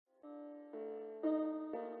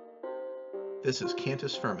This is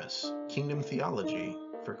Cantus Firmus, Kingdom Theology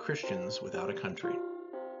for Christians Without a Country.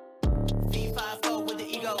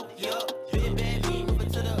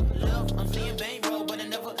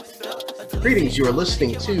 Greetings, you are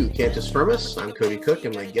listening to Cantus Firmus. I'm Cody Cook,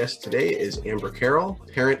 and my guest today is Amber Carroll,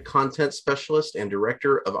 Parent Content Specialist and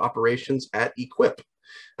Director of Operations at Equip.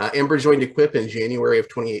 Amber joined Equip in January of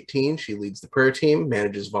 2018. She leads the prayer team,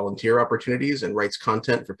 manages volunteer opportunities, and writes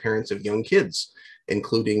content for parents of young kids,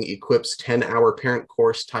 including Equip's 10-hour parent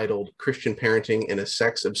course titled Christian Parenting in a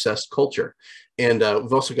Sex-Obsessed Culture. And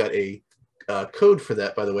we've also got a code for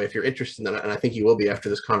that, by the way, if you're interested in that, and I think you will be after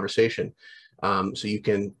this conversation. So you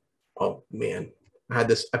can, oh man, I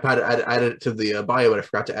added it to the bio, but I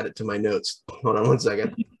forgot to add it to my notes. Hold on one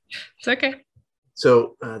second. It's okay.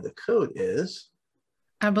 So the code is?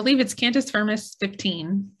 I believe it's Cantus Firmus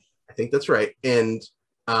 15. I think that's right. And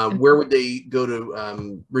where would they go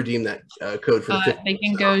to redeem that code for the 15%? They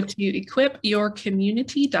can go to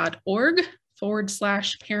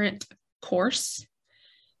equipyourcommunity.org/parent course.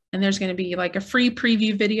 And there's going to be like a free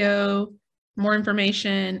preview video, more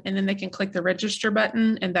information, and then they can click the register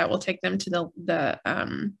button, and that will take them to the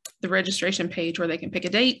registration page where they can pick a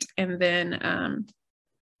date and then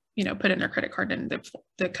put in their credit card and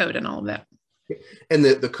the code and all of that. And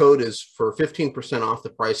the code is for 15% off the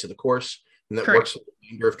price of the course, and that Correct. works in the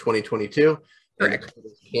year of 2022. Correct. And the code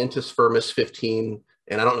is Cantus Firmus 15,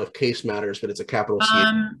 and I don't know if case matters, but it's a capital C.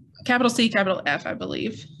 Capital C, capital F, I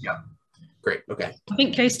believe. Yeah. Great. Okay. I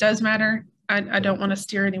think case does matter. I don't want to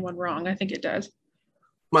steer anyone wrong. I think it does.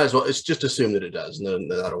 Might as well. It's just assume that it does, and then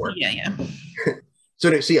that'll work. Yeah. So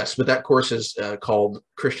yes, but that course is called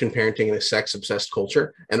Christian Parenting in a Sex-Obsessed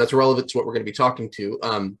Culture, and that's relevant to what we're going to be talking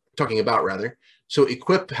about. So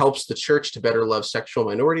Equip helps the church to better love sexual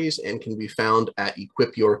minorities and can be found at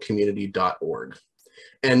equipyourcommunity.org.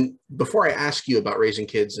 And before I ask you about raising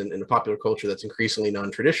kids in a popular culture that's increasingly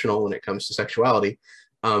non-traditional when it comes to sexuality,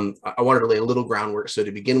 I wanted to lay a little groundwork. So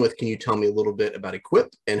to begin with, can you tell me a little bit about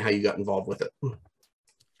Equip and how you got involved with it?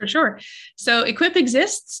 For sure. So Equip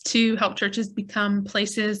exists to help churches become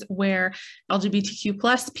places where LGBTQ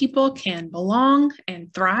plus people can belong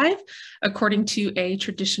and thrive according to a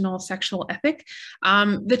traditional sexual ethic.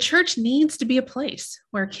 The church needs to be a place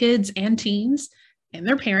where kids and teens and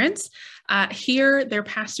their parents hear their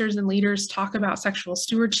pastors and leaders talk about sexual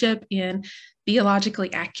stewardship in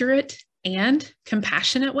theologically accurate and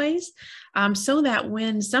compassionate ways, so that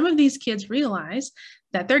when some of these kids realize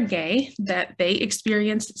that they're gay, that they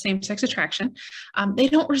experience same-sex attraction, they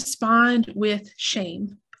don't respond with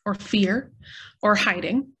shame or fear or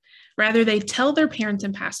hiding. Rather, they tell their parents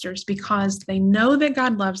and pastors because they know that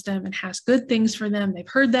God loves them and has good things for them. They've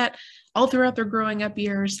heard that all throughout their growing up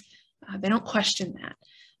years. They don't question that.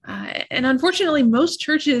 And unfortunately, most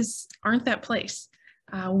churches aren't that place.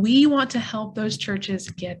 We want to help those churches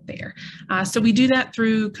get there. So we do that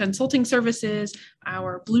through consulting services,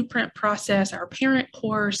 our blueprint process, our parent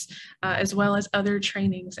course, as well as other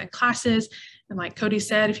trainings and classes. And like Cody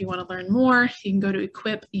said, if you want to learn more, you can go to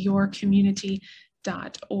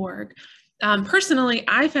equipyourcommunity.org. Personally,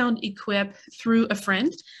 I found Equip through a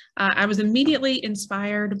friend. I was immediately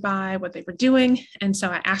inspired by what they were doing, and so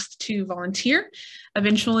I asked to volunteer.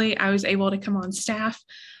 Eventually, I was able to come on staff.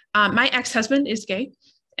 My ex-husband is gay,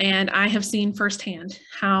 and I have seen firsthand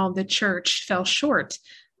how the church fell short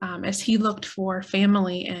as he looked for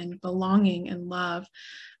family and belonging and love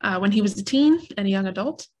when he was a teen and a young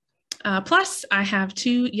adult. Plus, I have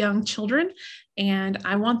 2 young children, and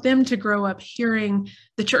I want them to grow up hearing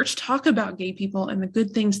the church talk about gay people and the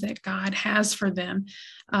good things that God has for them.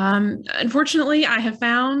 Unfortunately, I have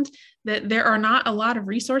found that there are not a lot of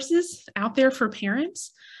resources out there for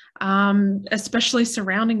parents, especially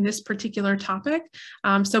surrounding this particular topic.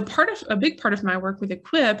 So a big part of my work with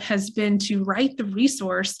Equip has been to write the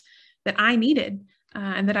resource that I needed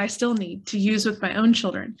and that I still need to use with my own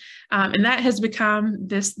children. And that has become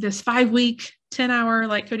this 5-week, 10-hour,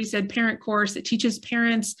 like Cody said, parent course that teaches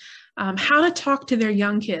parents how to talk to their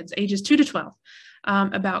young kids, ages 2 to 12,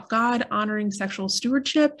 about God honoring sexual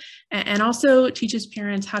stewardship, and also teaches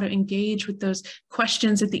parents how to engage with those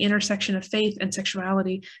questions at the intersection of faith and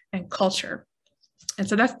sexuality and culture. And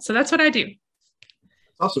so that's what I do.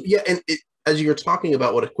 Awesome. Yeah. And as you're talking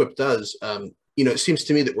about what Equip does, it seems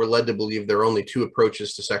to me that we're led to believe there are only 2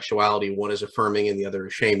 approaches to sexuality. One is affirming and the other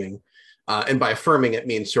is shaming. And by affirming, it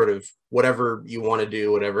means sort of whatever you want to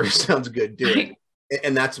do, whatever sounds good, do it.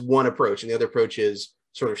 And that's one approach. And the other approach is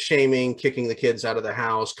sort of shaming, kicking the kids out of the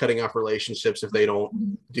house, cutting off relationships if they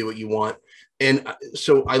don't do what you want. And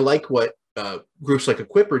so I like what groups like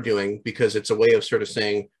Equip are doing, because it's a way of sort of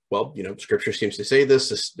saying, well, Scripture seems to say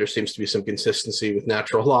this. There seems to be some consistency with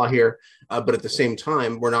natural law here. But at the same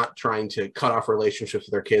time, we're not trying to cut off relationships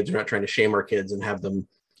with our kids. We're not trying to shame our kids and have them,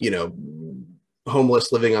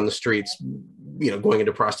 homeless, living on the streets, going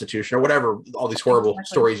into prostitution or whatever, all these horrible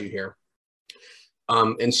stories you hear.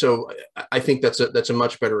 And so I think that's a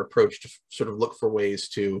much better approach to sort of look for ways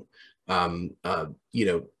to,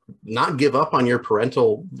 not give up on your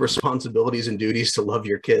parental responsibilities and duties to love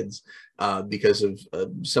your kids because of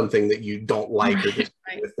something that you don't like or just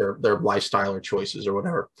with their lifestyle or choices or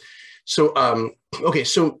whatever. So, okay.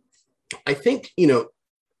 So I think,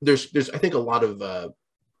 there's I think a lot of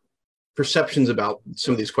perceptions about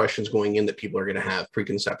some of these questions going in that people are going to have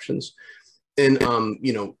preconceptions and,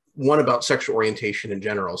 one about sexual orientation in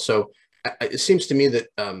general. So it seems to me that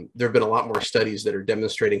there have been a lot more studies that are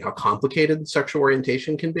demonstrating how complicated sexual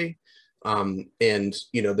orientation can be. And,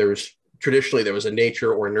 traditionally there was a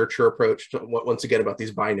nature or nurture approach to, once again, about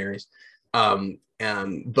these binaries.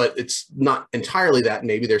 But it's not entirely that.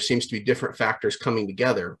 Maybe there seems to be different factors coming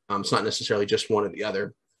together. It's not necessarily just one or the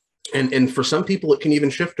other. And for some people, it can even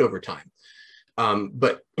shift over time.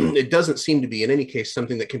 But it doesn't seem to be, in any case,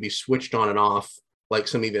 something that can be switched on and off like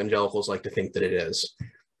some evangelicals like to think that it is.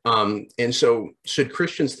 And so should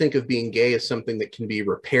Christians think of being gay as something that can be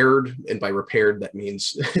repaired? And by repaired, that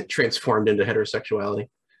means transformed into heterosexuality.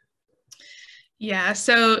 Yeah,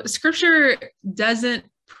 so Scripture doesn't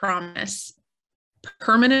promise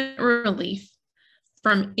permanent relief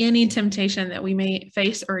from any temptation that we may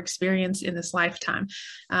face or experience in this lifetime.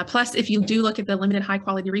 Plus, if you do look at the limited high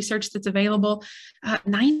quality research that's available,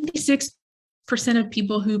 96% of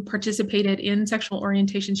people who participated in sexual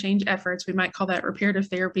orientation change efforts, we might call that reparative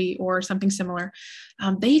therapy or something similar,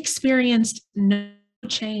 they experienced no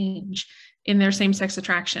change in their same-sex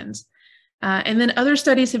attractions. And then other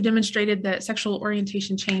studies have demonstrated that sexual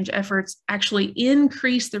orientation change efforts actually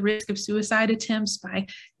increase the risk of suicide attempts by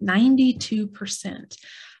 92%.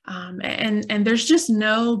 And there's just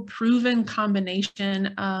no proven combination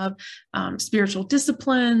of spiritual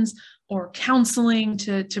disciplines or counseling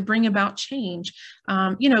to bring about change.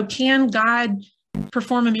 Can God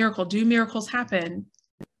perform a miracle? Do miracles happen?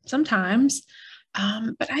 Sometimes.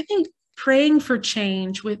 But I think praying for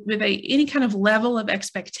change with any kind of level of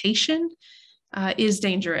expectation is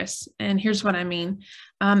dangerous. And here's what I mean.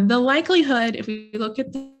 The likelihood, if we look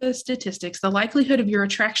at the statistics, the likelihood of your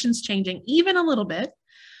attractions changing even a little bit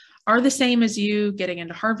are the same as you getting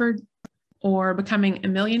into Harvard or becoming a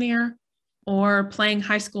millionaire or playing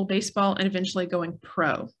high school baseball and eventually going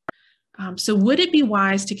pro. So would it be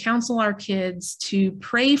wise to counsel our kids to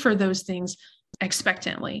pray for those things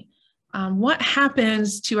expectantly? What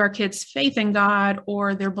happens to our kids' faith in God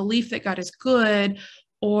or their belief that God is good,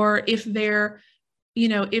 or if their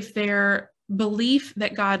belief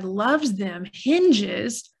that God loves them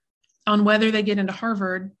hinges on whether they get into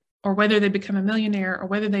Harvard or whether they become a millionaire or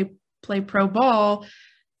whether they play pro ball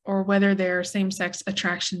or whether their same-sex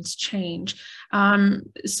attractions change.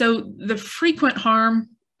 So the frequent harm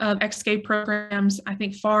of ex-gay programs, I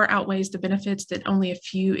think, far outweighs the benefits that only a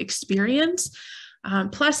few experience.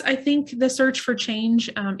 Plus, I think the search for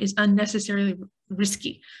change is unnecessarily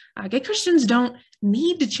risky. Gay Christians don't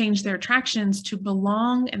need to change their attractions to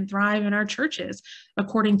belong and thrive in our churches,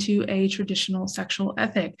 according to a traditional sexual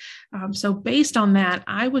ethic. So based on that,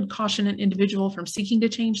 I would caution an individual from seeking to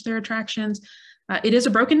change their attractions. It is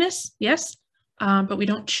a brokenness, yes, but we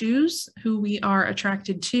don't choose who we are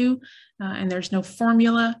attracted to, and there's no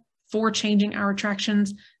formula for changing our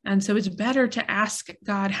attractions. And so it's better to ask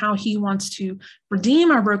God how he wants to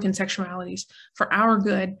redeem our broken sexualities for our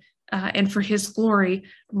good and for his glory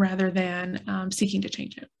rather than seeking to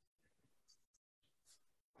change it.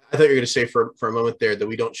 I thought you were going to say for a moment there that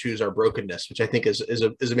we don't choose our brokenness, which I think is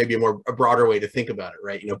maybe a broader way to think about it,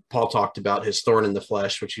 right? Paul talked about his thorn in the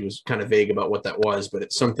flesh, which he was kind of vague about what that was, but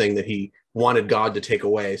it's something that he wanted God to take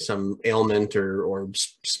away, some ailment or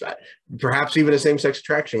perhaps even a same-sex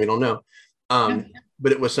attraction. We don't know.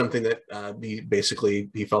 But it was something that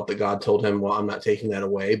he felt that God told him, well, I'm not taking that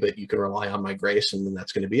away, but you can rely on my grace. And then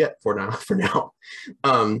that's going to be it for now.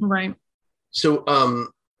 Right. So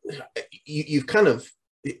you've kind of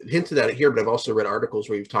hinted at it here, but I've also read articles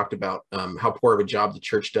where you've talked about how poor of a job the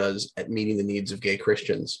church does at meeting the needs of gay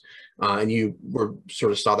Christians. And you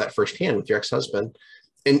sort of saw that firsthand with your ex-husband.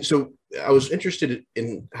 And so I was interested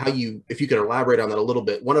in if you could elaborate on that a little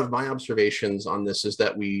bit. One of my observations on this is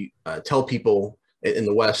that we tell people in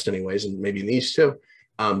the West anyways, and maybe in the East too,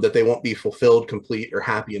 that they won't be fulfilled, complete, or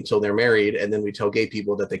happy until they're married. And then we tell gay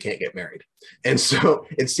people that they can't get married. And so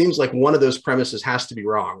it seems like one of those premises has to be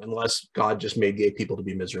wrong, unless God just made gay people to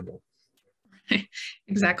be miserable.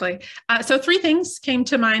 Exactly. So three things come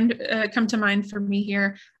to mind for me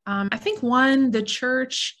here. I think one, the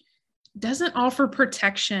church doesn't offer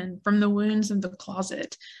protection from the wounds of the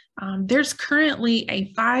closet. There's currently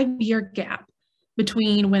a 5-year gap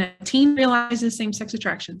between when a teen realizes same-sex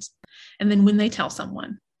attractions and then when they tell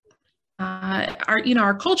someone.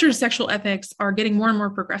 Our culture's sexual ethics are getting more and more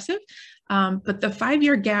progressive, but the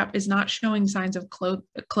 5-year gap is not showing signs of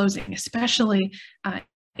closing, especially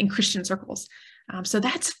in Christian circles. So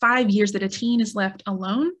that's 5 years that a teen is left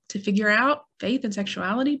alone to figure out faith and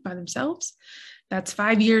sexuality by themselves. That's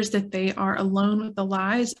 5 years that they are alone with the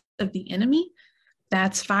lies of the enemy.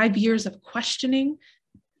 That's 5 years of questioning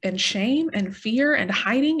and shame and fear and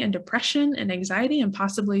hiding and depression and anxiety and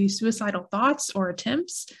possibly suicidal thoughts or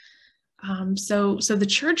attempts. So the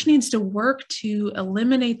church needs to work to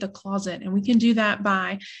eliminate the closet, and we can do that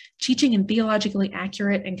by teaching in theologically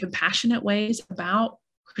accurate and compassionate ways about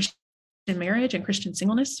Christian marriage and Christian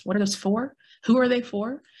singleness. What are those for? Who are they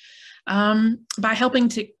for? By helping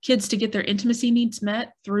kids to get their intimacy needs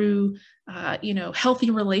met through, healthy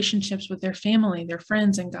relationships with their family, their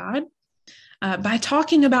friends, and God. By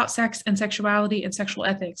talking about sex and sexuality and sexual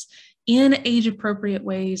ethics in age-appropriate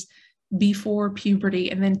ways before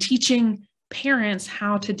puberty, and then teaching parents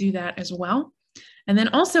how to do that as well. And then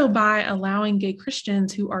also by allowing gay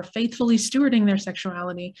Christians who are faithfully stewarding their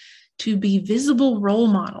sexuality to be visible role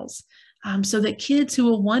models, so that kids who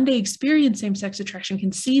will one day experience same-sex attraction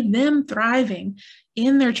can see them thriving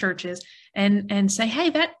in their churches and say,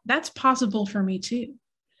 hey, that's possible for me too.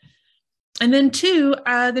 And then two,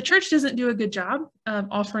 the church doesn't do a good job of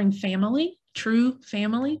offering true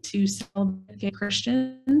family to celibate gay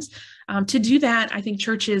Christians. To do that, I think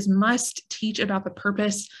churches must teach about the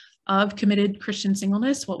purpose of committed Christian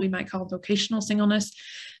singleness, what we might call vocational singleness.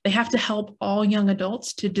 They have to help all young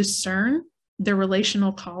adults to discern their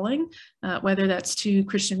relational calling, whether that's to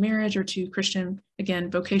Christian marriage or to Christian,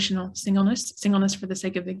 again, vocational singleness for the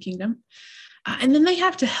sake of the kingdom. And then they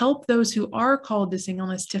have to help those who are called to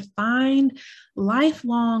singleness to find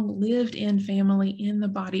lifelong lived-in family in the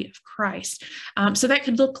body of Christ. So that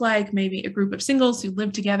could look like maybe a group of singles who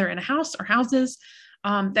live together in a house or houses.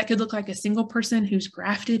 That could look like a single person who's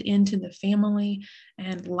grafted into the family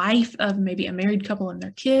and life of maybe a married couple and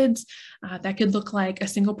their kids. That could look like a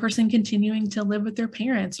single person continuing to live with their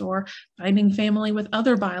parents or finding family with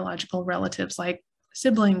other biological relatives like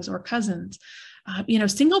siblings or cousins.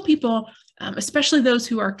 Single people, especially those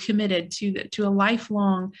who are committed to a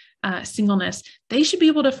lifelong singleness, they should be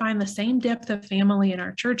able to find the same depth of family in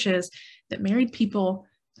our churches that married people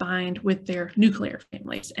find with their nuclear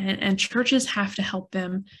families. And churches have to help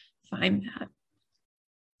them find that.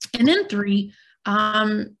 And then three,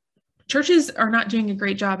 churches are not doing a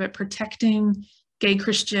great job at protecting gay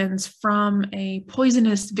Christians from a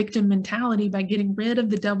poisonous victim mentality by getting rid of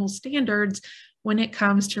the double standards when it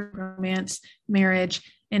comes to romance, marriage,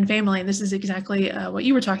 and family. And this is exactly what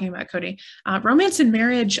you were talking about, Cody. Romance and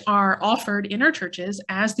marriage are offered in our churches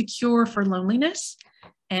as the cure for loneliness.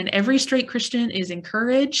 And every straight Christian is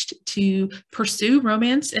encouraged to pursue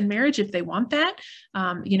romance and marriage if they want that.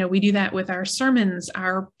 We do that with our sermons,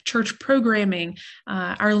 our church programming,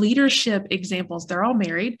 our leadership examples. They're all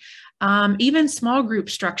married. Even small group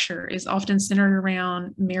structure is often centered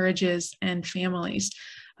around marriages and families.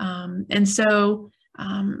 We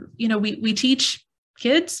teach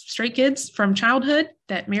straight kids from childhood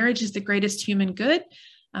that marriage is the greatest human good.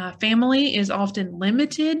 Family is often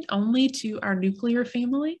limited only to our nuclear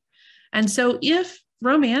family. And so if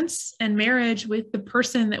romance and marriage with the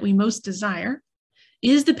person that we most desire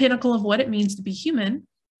is the pinnacle of what it means to be human,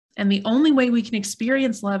 and the only way we can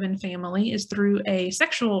experience love and family is through a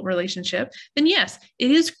sexual relationship, then yes, it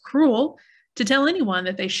is cruel to tell anyone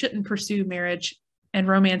that they shouldn't pursue marriage and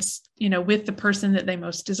romance, with the person that they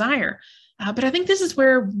most desire. But I think this is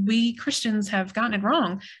where we Christians have gotten it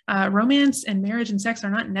wrong. Romance and marriage and sex are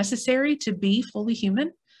not necessary to be fully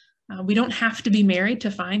human. We don't have to be married to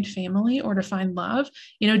find family or to find love.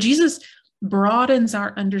 Jesus broadens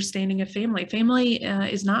our understanding of family. Family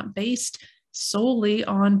is not based solely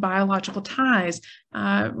on biological ties.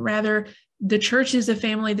 Rather, the church is a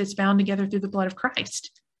family that's bound together through the blood of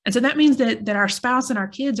Christ. And so that means that our spouse and our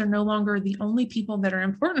kids are no longer the only people that are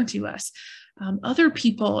important to us. Other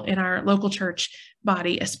people in our local church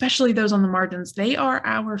body, especially those on the margins, they are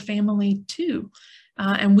our family too.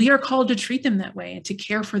 And we are called to treat them that way and to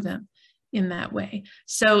care for them in that way.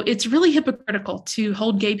 So it's really hypocritical to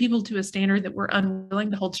hold gay people to a standard that we're unwilling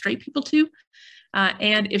to hold straight people to.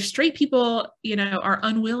 And if straight people, are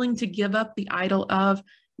unwilling to give up the idol of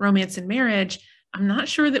romance and marriage, I'm not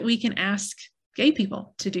sure that we can ask gay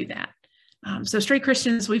people to do that. So straight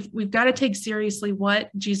Christians, we've got to take seriously what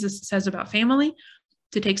Jesus says about family,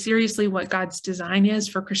 to take seriously what God's design is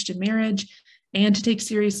for Christian marriage, and to take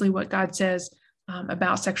seriously what God says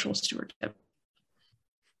about sexual stewardship.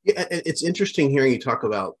 Yeah, it's interesting hearing you talk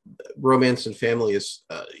about romance and family as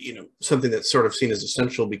something that's sort of seen as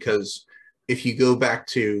essential, because if you go back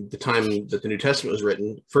to the time that the New Testament was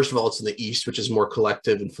written, first of all, it's in the East, which is more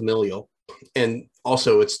collective and familial, and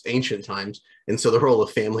also it's ancient times, and so the role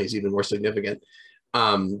of family is even more significant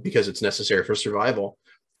because it's necessary for survival.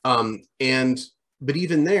 But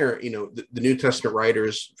even there, the New Testament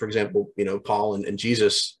writers, for example, Paul and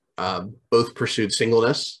Jesus both pursued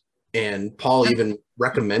singleness. And Paul even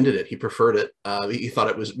recommended it. He preferred it. He thought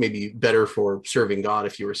it was maybe better for serving God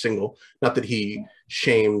if you were single. Not that he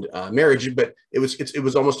shamed marriage, but it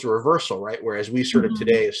was almost a reversal, right? Whereas we sort of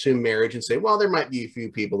today assume marriage and say, well, there might be a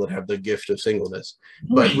few people that have the gift of singleness,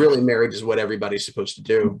 but really marriage is what everybody's supposed to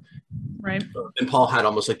do. Right. And Paul had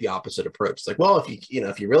almost like the opposite approach. It's like, well,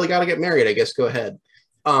 if you really got to get married, I guess go ahead.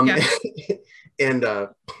 And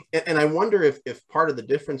I wonder if part of the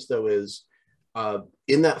difference though is,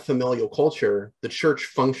 in that familial culture, the church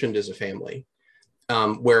functioned as a family,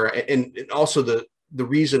 and also the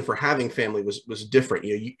reason for having family was different.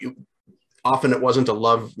 Often it wasn't a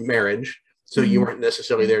love marriage, so you weren't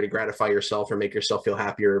necessarily there to gratify yourself or make yourself feel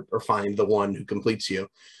happier or find the one who completes you.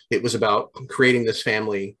 It was about creating this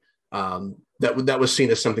family that was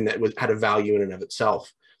seen as something that had a value in and of itself,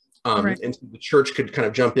 and the church could kind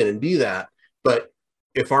of jump in and be that. But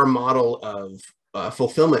if our model of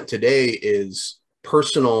fulfillment today is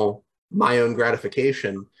personal, my own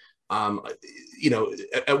gratification, how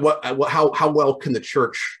well can the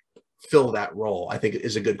church fill that role? I think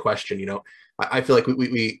is a good question. I feel like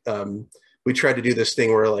we tried to do this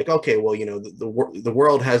thing where like, okay, well, the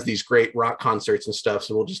world has these great rock concerts and stuff,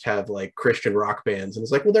 so we'll just have like Christian rock bands, and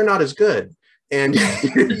it's like, well, they're not as good, and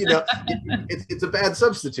it's a bad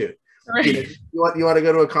substitute. Right. You want to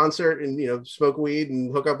go to a concert and smoke weed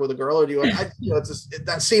and hook up with a girl, or do you want?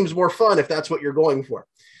 That seems more fun if that's what you're going for.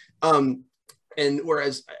 And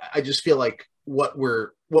whereas I just feel like what we're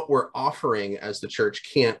offering as the church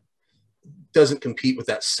doesn't compete with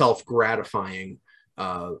that self-gratifying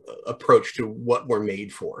approach to what we're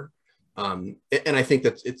made for. And I think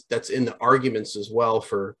that's in the arguments as well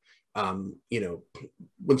for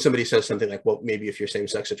when somebody says something like, well, maybe if you're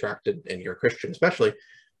same-sex attracted and you're a Christian, especially.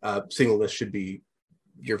 Singleness should be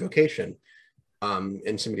your vocation.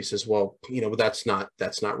 And somebody says, well, but that's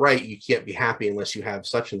not right. You can't be happy unless you have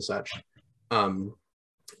such and such.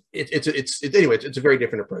 It's a very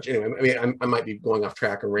different approach. Anyway, I mean, I might be going off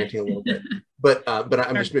track and ranting a little bit, but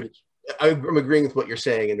I'm just I'm agreeing with what you're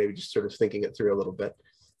saying and maybe just sort of thinking it through a little bit.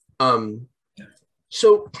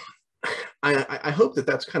 So I hope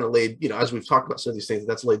that's kind of laid, as we've talked about some of these things,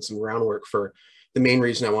 that's laid some groundwork for the main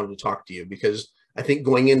reason I wanted to talk to you, because I think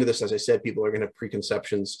going into this, as I said, people are going to have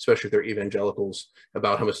preconceptions, especially if they're evangelicals,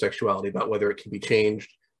 about homosexuality, about whether it can be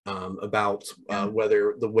changed, about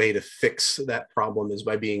whether the way to fix that problem is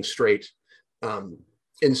by being straight.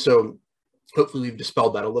 And so hopefully we've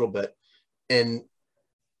dispelled that a little bit. And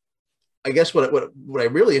I guess what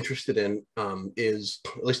I'm really interested in is,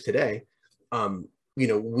 at least today,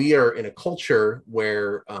 we are in a culture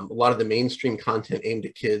where a lot of the mainstream content aimed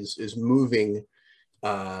at kids is moving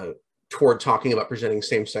toward talking about presenting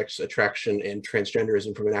same-sex attraction and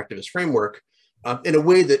transgenderism from an activist framework in a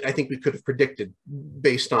way that I think we could have predicted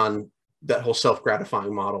based on that whole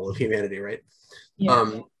self-gratifying model of humanity, right?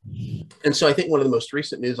 Yeah. And so I think one of the most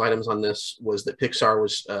recent news items on this was that Pixar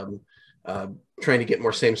was trying to get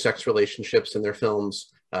more same-sex relationships in their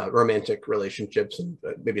films, romantic relationships, and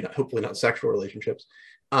hopefully not sexual relationships,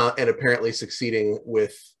 and apparently succeeding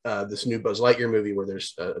with this new Buzz Lightyear movie where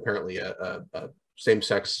there's apparently a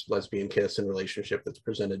same-sex lesbian kiss and relationship that's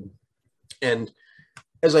presented. And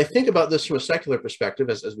as I think about this from a secular perspective,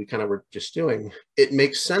 as we kind of were just doing, it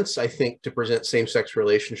makes sense, I think, to present same-sex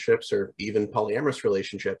relationships or even polyamorous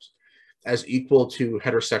relationships as equal to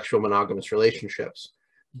heterosexual monogamous relationships.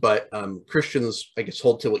 But Christians, I guess,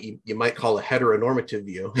 hold to what you might call a heteronormative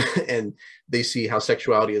view, and they see how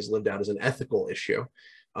sexuality is lived out as an ethical issue.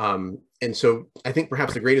 And so I think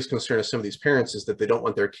perhaps the greatest concern of some of these parents is that they don't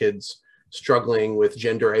want their kids struggling with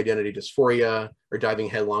gender identity dysphoria or diving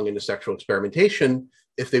headlong into sexual experimentation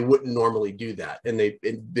if they wouldn't normally do that. And they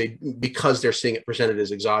because they're seeing it presented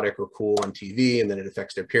as exotic or cool on TV, and then it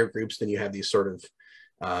affects their peer groups, then you have these sort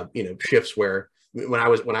of shifts where when I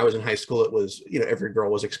was in high school, it was, every girl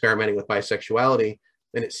was experimenting with bisexuality.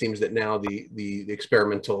 And it seems that now the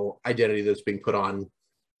experimental identity that's being put on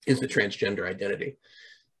is the transgender identity.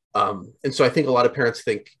 And so I think a lot of parents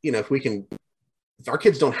think, if we can if our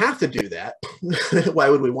kids don't have to do that, why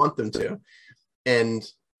would we want them to? And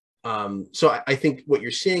so I think what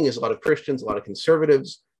you're seeing is a lot of Christians, a lot of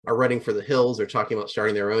conservatives are running for the hills. They're talking about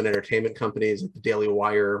starting their own entertainment companies, like the Daily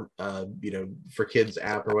Wire, for kids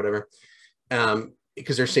app or whatever,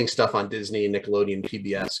 because they're seeing stuff on Disney, Nickelodeon,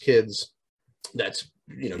 PBS Kids that's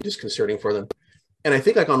disconcerting for them. And I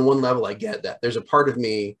think, like, on one level, I get that. There's a part of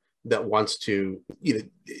me that wants to,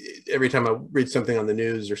 every time I read something on the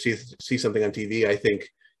news or see something on TV, I think,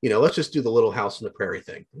 let's just do the Little House on the Prairie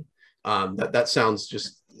thing. That sounds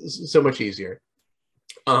just so much easier.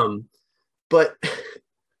 But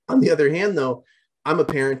on the other hand, though, I'm a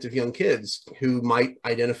parent of young kids who might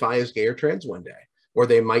identify as gay or trans one day, or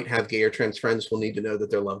they might have gay or trans friends who will need to know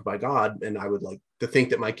that they're loved by God. And I would like to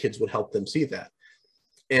think that my kids would help them see that.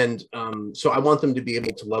 And so I want them to be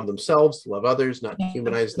able to love themselves, to love others, not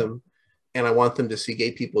dehumanize them. And I want them to see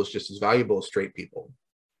gay people as just as valuable as straight people.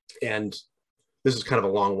 And this is kind of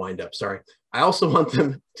a long wind up, sorry. I also want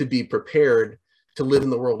them to be prepared to live in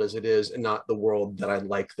the world as it is and not the world that I'd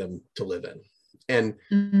like them to live in. And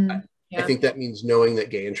I think that means knowing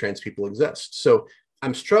that gay and trans people exist. So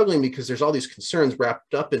I'm struggling because there's all these concerns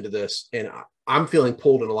wrapped up into this, and I'm feeling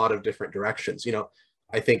pulled in a lot of different directions.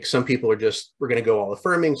 I think some people are just, we're going to go all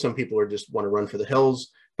affirming. Some people are just want to run for the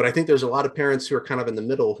hills. But I think there's a lot of parents who are kind of in the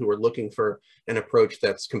middle, who are looking for an approach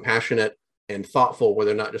that's compassionate and thoughtful, where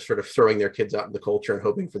they're not just sort of throwing their kids out in the culture and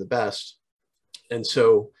hoping for the best. And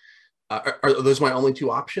so are those my only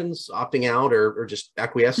two options, opting out or just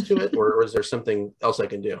acquiesce to it? Or is there something else I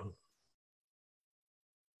can do?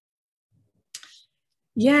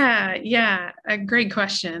 Yeah, great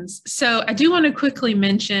questions. So I do want to quickly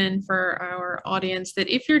mention for our audience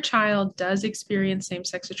that if your child does experience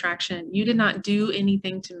same-sex attraction, you did not do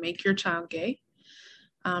anything to make your child gay,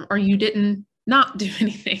 or you didn't not do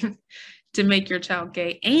anything to make your child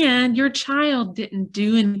gay, and your child didn't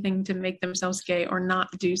do anything to make themselves gay or not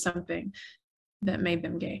do something that made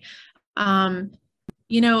them gay.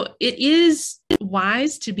 It is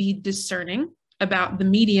wise to be discerning about the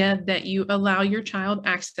media that you allow your child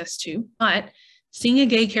access to, but seeing a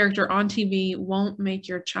gay character on TV won't make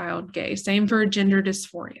your child gay. Same for gender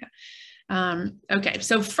dysphoria. Okay,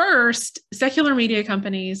 so first, secular media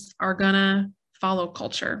companies are gonna follow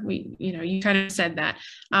culture. You kind of said that.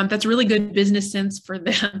 That's really good business sense for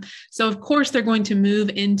them. So of course, they're going to move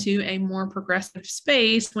into a more progressive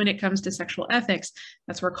space when it comes to sexual ethics.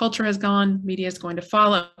 That's where culture has gone. Media is going to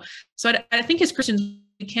follow. So I think as Christians,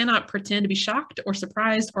 we cannot pretend to be shocked or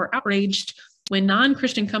surprised or outraged when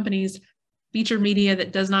non-Christian companies feature media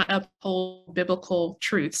that does not uphold biblical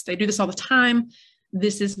truths. They do this all the time.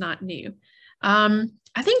 This is not new. I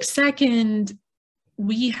think second,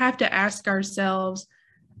 we have to ask ourselves,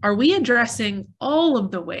 are we addressing all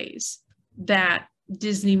of the ways that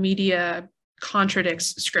Disney media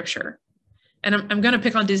contradicts scripture? And I'm going to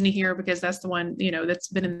pick on Disney here because that's the one, that's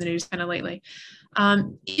been in the news kind of lately.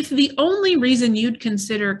 If the only reason you'd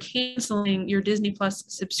consider canceling your Disney Plus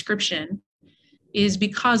subscription is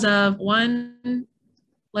because of one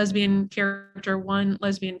lesbian character, one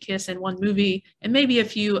lesbian kiss in one movie, and maybe a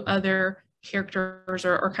few other characters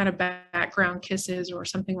or kind of background kisses or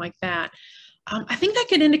something like that, I think that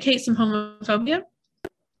could indicate some homophobia.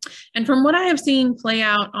 And from what I have seen play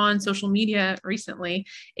out on social media recently,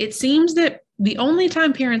 it seems that the only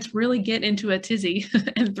time parents really get into a tizzy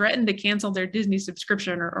and threaten to cancel their Disney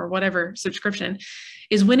subscription or whatever subscription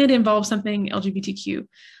is when it involves something LGBTQ.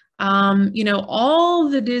 All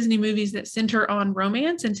the Disney movies that center on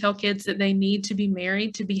romance and tell kids that they need to be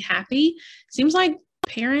married to be happy, seems like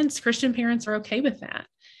Christian parents are okay with that.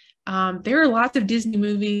 There are lots of Disney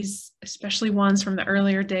movies, especially ones from the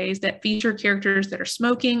earlier days, that feature characters that are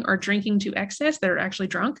smoking or drinking to excess, that are actually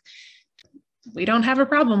drunk. We don't have a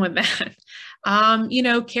problem with that.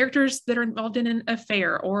 Characters that are involved in an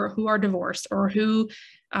affair or who are divorced or who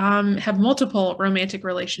have multiple romantic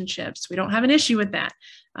relationships. We don't have an issue with that.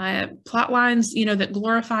 Plot lines, that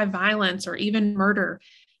glorify violence or even murder.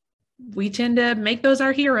 We tend to make those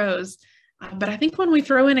our heroes. But I think when we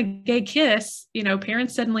throw in a gay kiss,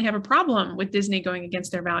 parents suddenly have a problem with Disney going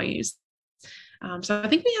against their values. So I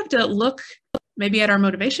think we have to look maybe at our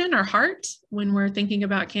motivation, our heart, when we're thinking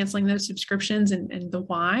about canceling those subscriptions and the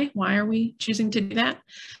why. Why are we choosing to do that?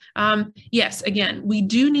 Yes, again, we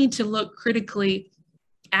do need to look critically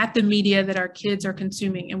at the media that our kids are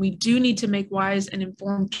consuming, and we do need to make wise and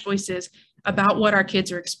informed choices about what our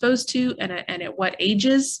kids are exposed to and at what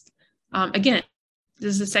ages. Again,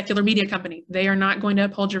 this is a secular media company. They are not going to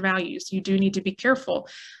uphold your values. You do need to be careful.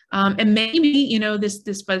 And maybe,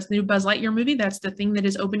 this new Buzz Lightyear movie, that's the thing that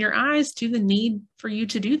has opened your eyes to the need for you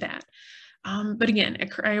to do that. But again,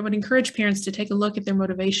 I would encourage parents to take a look at their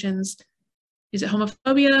motivations. Is it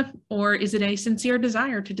homophobia, or is it a sincere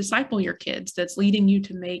desire to disciple your kids that's leading you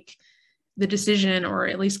to make the decision, or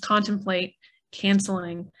at least contemplate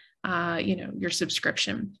canceling, your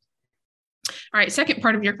subscription? All right, second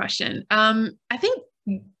part of your question. I think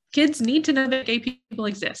kids need to know that gay people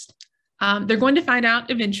exist. They're going to find out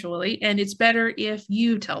eventually, and it's better if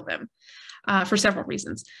you tell them for several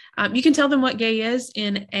reasons. You can tell them what gay is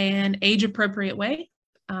in an age-appropriate way.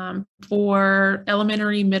 For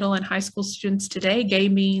elementary, middle, and high school students today, gay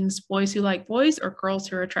means boys who like boys or girls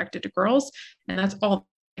who are attracted to girls, and that's all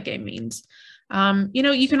that gay means.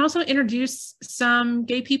 You can also introduce some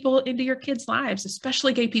gay people into your kids' lives,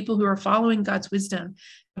 especially gay people who are following God's wisdom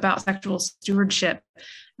about sexual stewardship.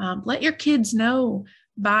 Let your kids know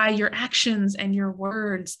by your actions and your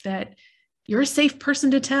words that you're a safe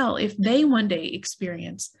person to tell if they one day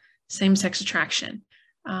experience same-sex attraction.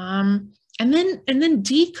 And then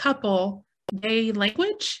decouple gay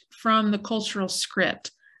language from the cultural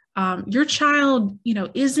script. Your child,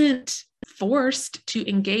 isn't forced to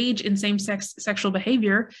engage in same-sex sexual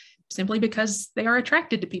behavior simply because they are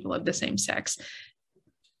attracted to people of the same sex.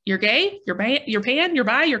 You're gay, you're pan, you're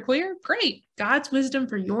bi, you're queer, great. God's wisdom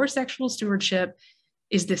for your sexual stewardship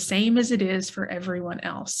is the same as it is for everyone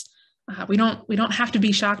else. We don't have to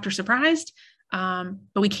be shocked or surprised, but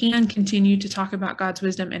we can continue to talk about God's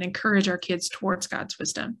wisdom and encourage our kids towards God's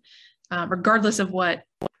wisdom, regardless of what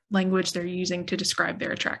language they're using to describe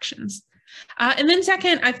their attractions. And then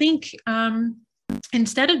second, I think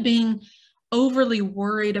instead of being overly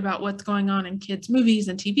worried about what's going on in kids' movies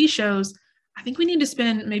and TV shows, I think we need to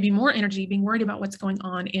spend maybe more energy being worried about what's going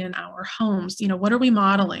on in our homes. What are we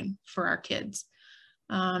modeling for our kids?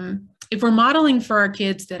 If we're modeling for our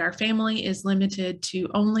kids that our family is limited to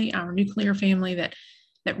only our nuclear family,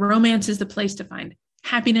 that romance is the place to find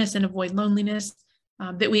happiness and avoid loneliness,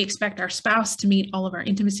 that we expect our spouse to meet all of our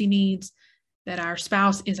intimacy needs, that our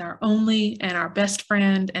spouse is our only and our best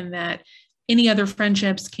friend, and that any other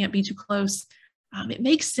friendships can't be too close, it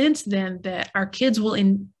makes sense then that our kids will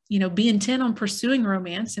be intent on pursuing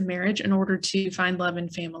romance and marriage in order to find love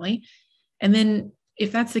and family. And then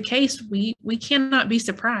if that's the case, we cannot be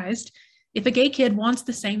surprised if a gay kid wants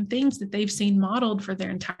the same things that they've seen modeled for their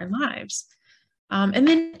entire lives. And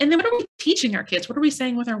then what are we teaching our kids? What are we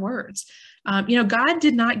saying with our words? God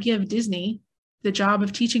did not give Disney the job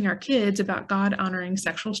of teaching our kids about God-honoring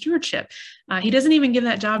sexual stewardship. He doesn't even give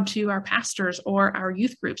that job to our pastors or our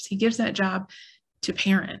youth groups. He gives that job to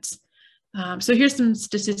parents. So here's some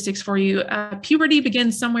statistics for you. Puberty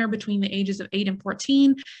begins somewhere between the ages of 8 and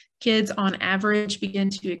 14. Kids on average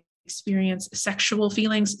begin to experience sexual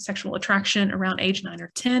feelings, sexual attraction around age 9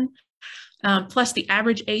 or 10. Plus the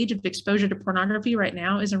average age of exposure to pornography right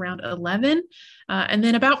now is around 11. And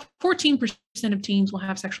then about 14% of teens will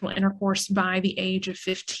have sexual intercourse by the age of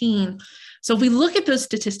 15. So if we look at those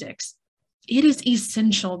statistics, it is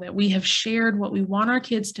essential that we have shared what we want our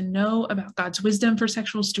kids to know about God's wisdom for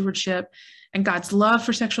sexual stewardship and God's love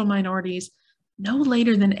for sexual minorities no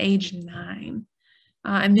later than age 9.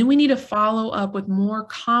 And then we need to follow up with more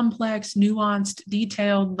complex, nuanced,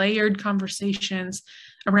 detailed, layered conversations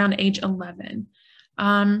around age 11.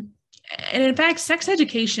 And in fact, sex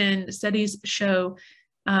education studies show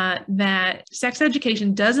that sex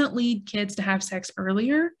education doesn't lead kids to have sex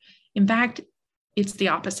earlier. In fact, it's the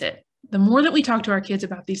opposite. The more that we talk to our kids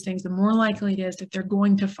about these things, the more likely it is that they're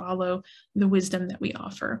going to follow the wisdom that we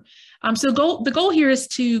offer. So the goal here is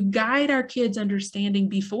to guide our kids' understanding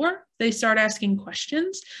before they start asking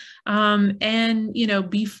questions. And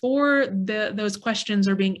before those questions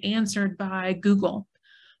are being answered by Google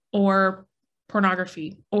or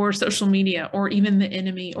pornography or social media or even the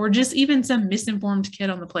enemy or just even some misinformed kid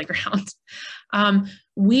on the playground.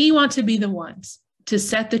 We want to be the ones to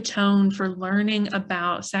set the tone for learning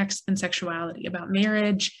about sex and sexuality, about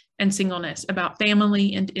marriage and singleness, about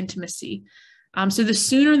family and intimacy. So the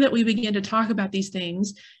sooner that we begin to talk about these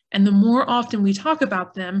things and the more often we talk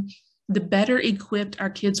about them, the better equipped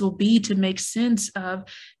our kids will be to make sense of,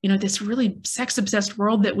 this really sex-obsessed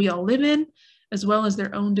world that we all live in, as well as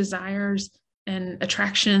their own desires and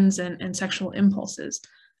attractions and sexual impulses.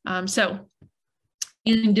 So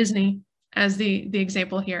using Disney as the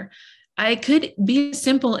example here, it could be as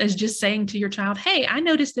simple as just saying to your child, hey, I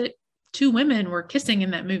noticed that 2 women were kissing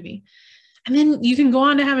in that movie. And then you can go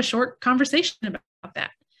on to have a short conversation about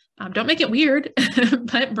that. Don't make it weird,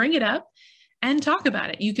 but bring it up and talk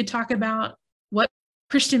about it. You could talk about what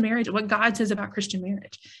Christian marriage, what God says about Christian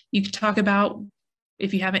marriage. You could talk about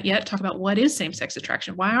if you haven't yet, talk about what is same-sex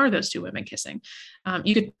attraction. Why are those two women kissing?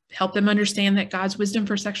 You could help them understand that God's wisdom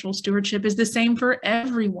for sexual stewardship is the same for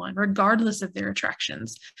everyone, regardless of their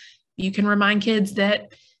attractions. You can remind kids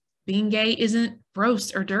that being gay isn't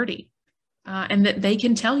gross or dirty, and that they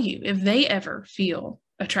can tell you if they ever feel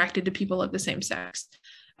attracted to people of the same sex.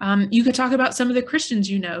 You could talk about some of the Christians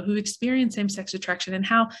you know who experience same-sex attraction and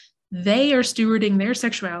how they are stewarding their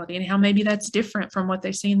sexuality and how maybe that's different from what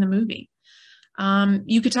they see in the movie.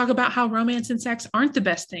 You could talk about how romance and sex aren't the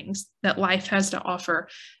best things that life has to offer,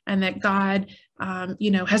 and that God,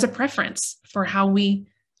 has a preference for how we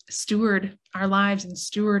steward our lives and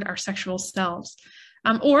steward our sexual selves.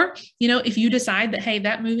 Or, if you decide that, hey,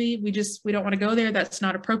 that movie, we don't want to go there, that's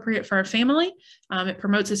not appropriate for our family. It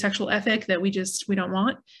promotes a sexual ethic that we don't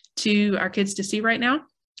want to our kids to see right now.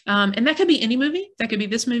 And that could be any movie. That could be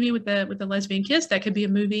this movie with the lesbian kiss. That could be a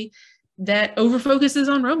movie that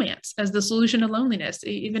overfocuses on romance as the solution to loneliness,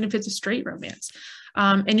 even if it's a straight romance.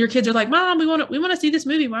 And your kids are like, Mom, we want to see this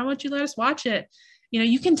movie. Why won't you let us watch it?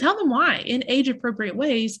 You can tell them why in age appropriate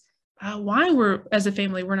ways, why as a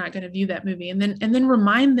family, we're not going to view that movie. And then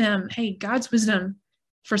remind them, hey, God's wisdom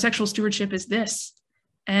for sexual stewardship is this.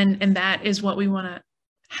 And that is what we want to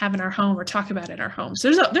have in our home or talk about in our home. So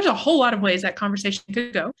there's a whole lot of ways that conversation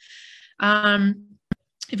could go.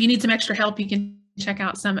 If you need some extra help, you can check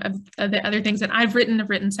out some of the other things that I've written. I've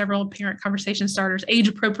written several parent conversation starters, age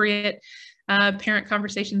appropriate parent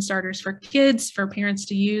conversation starters for kids, for parents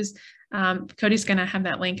to use. Cody's going to have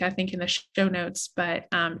that link, I think, in the show notes, but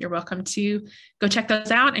you're welcome to go check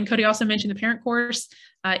those out. And Cody also mentioned the parent course.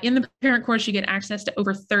 In the parent course, you get access to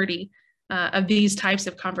over 30 of these types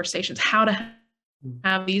of conversations, how to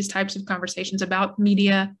have these types of conversations about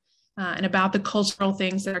media and about the cultural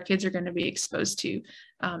things that our kids are going to be exposed to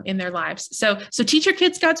in their lives. So teach your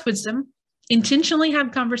kids God's wisdom, intentionally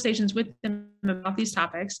have conversations with them about these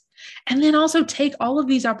topics, and then also take all of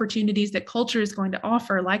these opportunities that culture is going to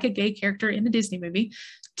offer, like a gay character in a Disney movie,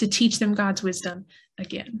 to teach them God's wisdom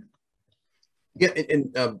again. Yeah,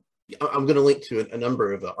 and I'm going to link to a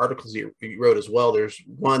number of articles you wrote as well. There's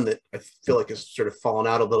one that I feel like has sort of fallen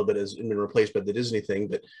out a little bit, has been replaced by the Disney thing,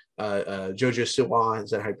 but JoJo Siwa,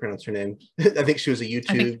 is that how you pronounce her name? I think she was a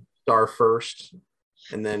YouTube star first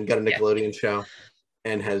and then got a Nickelodeon show,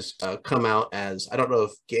 and has come out as, I don't know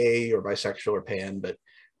if gay or bisexual or pan, but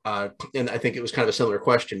and I think it was kind of a similar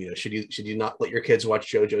question, should you not let your kids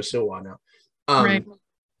watch JoJo Siwa now? Right.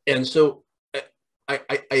 And so I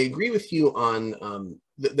agree with you on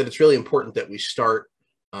that it's really important that we start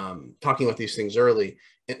talking about these things early,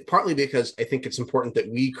 and partly because I think it's important that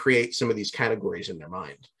we create some of these categories in their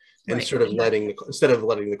mind, and sort of instead of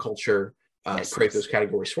letting the culture create those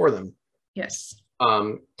categories for them. Yes.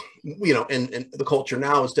 And the culture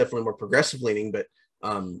now is definitely more progressive leaning, but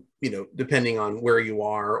depending on where you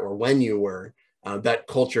are or when you were, that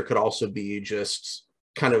culture could also be just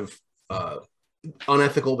kind of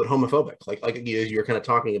unethical but homophobic, like you're kind of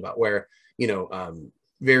talking about, where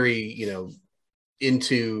very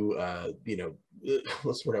into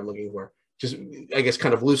what's the word I'm looking for, just I guess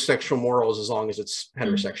kind of loose sexual morals as long as it's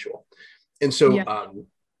heterosexual. And so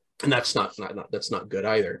and that's not good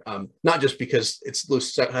either. Not just because it's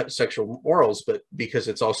loose sexual morals, but because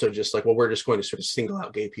it's also just like, well, we're just going to sort of single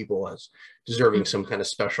out gay people as deserving some kind of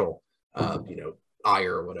special,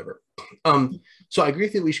 ire or whatever. So I agree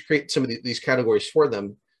that we should create some of these categories for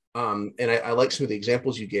them. And I like some of the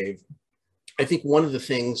examples you gave. I think one of the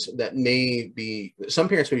things that some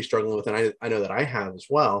parents may be struggling with, and I know that I have as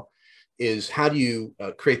well, is how do you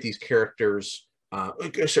create these characters,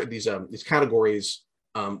 these categories,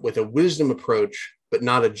 with a wisdom approach, but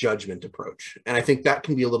not a judgment approach. And I think that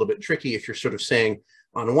can be a little bit tricky if you're sort of saying,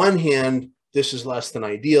 on one hand, this is less than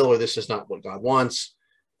ideal, or this is not what God wants.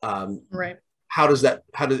 Right. How does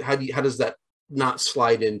that not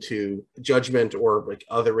slide into judgment or like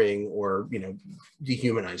othering or,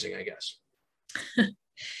 dehumanizing, I guess?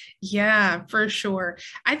 Yeah, for sure.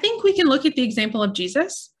 I think we can look at the example of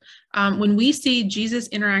Jesus. When we see Jesus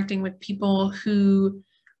interacting with people who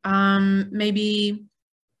maybe,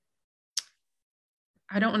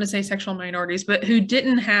 I don't want to say sexual minorities, but who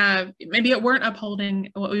weren't upholding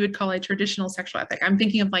what we would call a traditional sexual ethic. I'm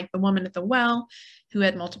thinking of like the woman at the well who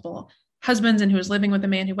had multiple husbands and who was living with a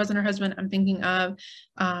man who wasn't her husband. I'm thinking of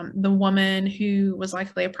the woman who was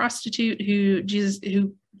likely a prostitute who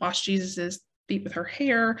washed Jesus's feet with her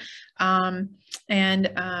hair. The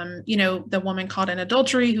woman caught in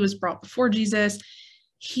adultery who was brought before Jesus.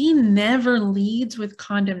 He never leads with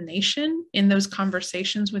condemnation in those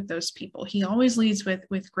conversations with those people. He always leads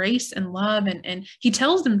with grace and love, and he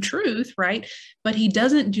tells them truth, right? But he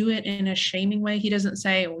doesn't do it in a shaming way. He doesn't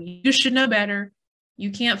say, well, you should know better.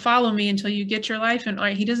 you can't follow me until you get your life. And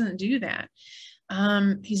he doesn't do that.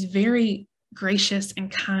 He's very gracious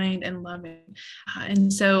and kind and loving.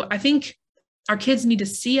 And so I think our kids need to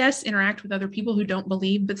see us interact with other people who don't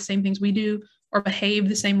believe the same things we do or behave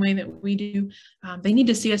the same way that we do. They need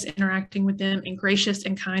to see us interacting with them in gracious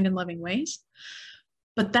and kind and loving ways.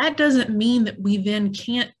 But that doesn't mean that we then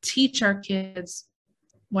can't teach our kids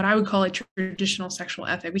what I would call a traditional sexual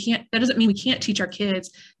ethic. That doesn't mean we can't teach our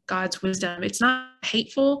kids God's wisdom. It's not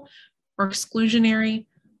hateful or exclusionary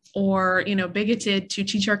or, bigoted to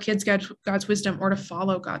teach our kids God's wisdom or to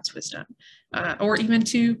follow God's wisdom, or even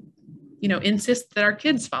to, insist that our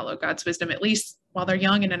kids follow God's wisdom, at least while they're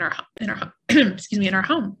young and in our in our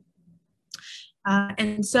home.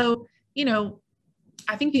 And so,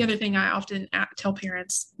 I think the other thing I often tell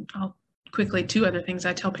parents, two other things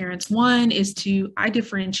I tell parents. One is I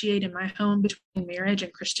differentiate in my home between marriage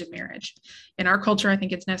and Christian marriage. In our culture, I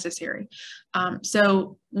think it's necessary.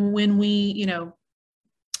 So when we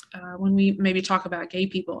maybe talk about gay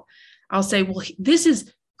people, I'll say, well, this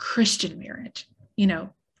is Christian marriage,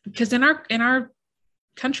 because in our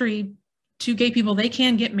country, two gay people, they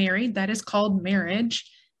can get married. That is called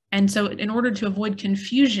marriage. And so in order to avoid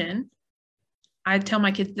confusion, I tell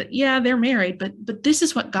my kids that, yeah, they're married, but this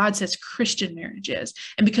is what God says Christian marriage is.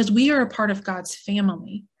 And because we are a part of God's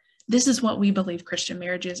family, this is what we believe Christian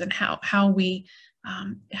marriage is, and how we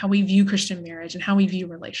view Christian marriage and how we view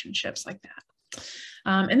relationships like that.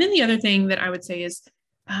 And then the other thing that I would say is,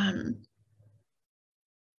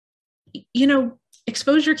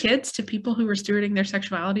 expose your kids to people who are stewarding their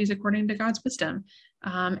sexualities according to God's wisdom.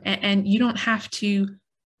 And you don't have to,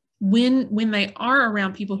 when they are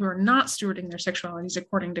around people who are not stewarding their sexualities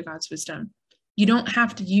according to God's wisdom, you don't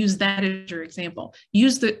have to use that as your example.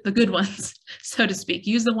 Use the good ones, so to speak.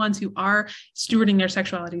 Use the ones who are stewarding their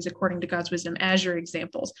sexualities according to God's wisdom as your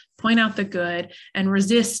examples. Point out the good and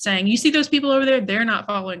resist saying, you see those people over there, they're not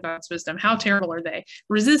following God's wisdom. How terrible are they?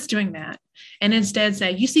 Resist doing that. And instead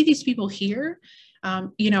say, you see these people here?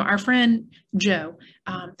 Our friend Joe,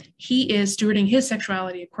 he is stewarding his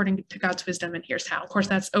sexuality according to God's wisdom, and here's how. Of course,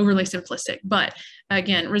 that's overly simplistic, but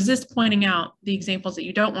again, resist pointing out the examples that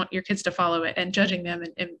you don't want your kids to follow it and judging them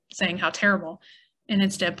and saying how terrible, and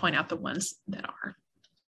instead point out the ones that are.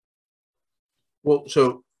 Well,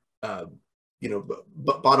 so,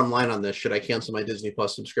 bottom line on this, should I cancel my Disney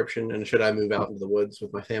Plus subscription and should I move out into the woods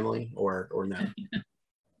with my family or no?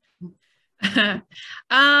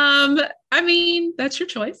 That's your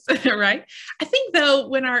choice, right? I think though,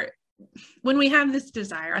 when we have this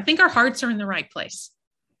desire, I think our hearts are in the right place.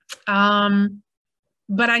 But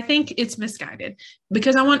I think it's misguided,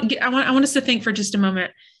 because I want us to think for just a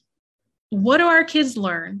moment. What do our kids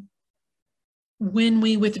learn when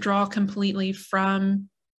we withdraw completely from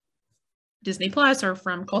Disney Plus or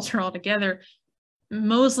from culture altogether,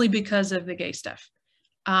 mostly because of the gay stuff?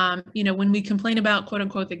 When we complain about quote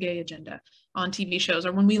unquote the gay agenda on TV shows,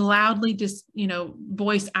 or when we loudly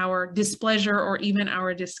voice our displeasure or even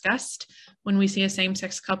our disgust when we see a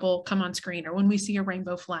same-sex couple come on screen, or when we see a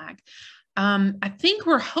rainbow flag. I think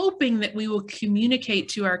we're hoping that we will communicate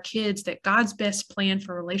to our kids that God's best plan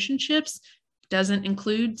for relationships doesn't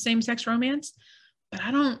include same-sex romance, but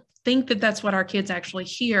I don't think that that's what our kids actually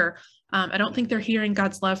hear. I don't think they're hearing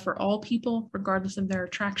God's love for all people, regardless of their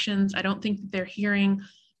attractions. I don't think that they're hearing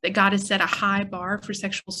that God has set a high bar for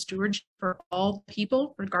sexual stewardship for all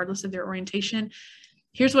people, regardless of their orientation.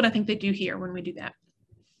 Here's what I think they do hear when we do that.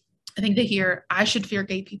 I think they hear, I should fear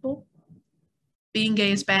gay people. Being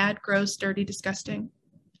gay is bad, gross, dirty, disgusting.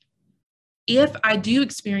 If I do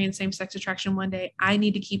experience same-sex attraction one day, I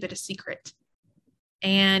need to keep it a secret.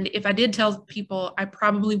 And if I did tell people, I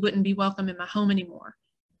probably wouldn't be welcome in my home anymore.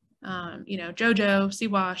 JoJo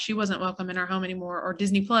Siwa, she wasn't welcome in our home anymore, or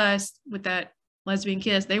Disney Plus with that lesbian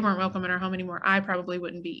kiss, they weren't welcome in our home anymore. I probably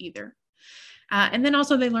wouldn't be either. And then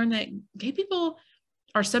also they learn that gay people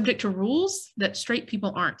are subject to rules that straight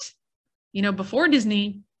people aren't. Before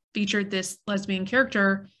Disney featured this lesbian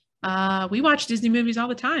character, we watched Disney movies all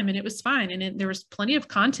the time and it was fine. And there was plenty of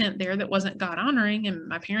content there that wasn't God honoring, and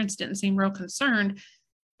my parents didn't seem real concerned.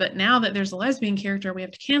 But now that there's a lesbian character, we have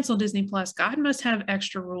to cancel Disney Plus. God must have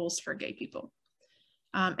extra rules for gay people.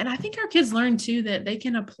 And I think our kids learn too that they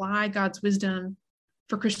can apply God's wisdom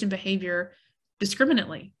for Christian behavior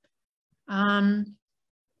discriminately.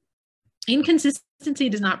 Inconsistency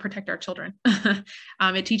does not protect our children.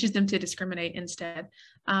 It teaches them to discriminate instead.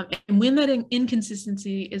 And when that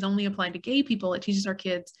inconsistency is only applied to gay people, it teaches our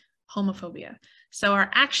kids homophobia. So our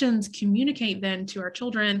actions communicate then to our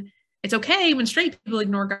children, it's okay when straight people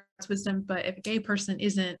ignore God's wisdom, but if a gay person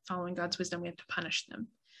isn't following God's wisdom, we have to punish them.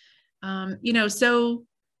 So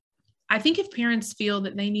I think if parents feel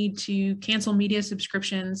that they need to cancel media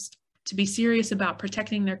subscriptions to be serious about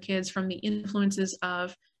protecting their kids from the influences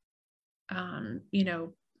of, you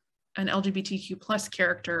know, an LGBTQ plus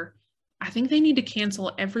character, I think they need to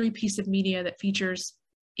cancel every piece of media that features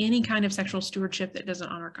any kind of sexual stewardship that doesn't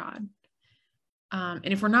honor God. And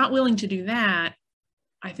if we're not willing to do that,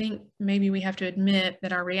 I think maybe we have to admit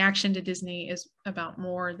that our reaction to Disney is about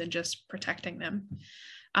more than just protecting them.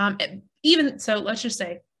 Even so, let's just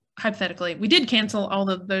say, hypothetically, we did cancel all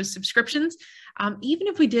of those subscriptions. Even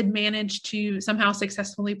if we did manage to somehow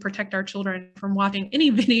successfully protect our children from watching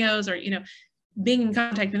any videos or, you know, being in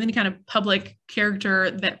contact with any kind of public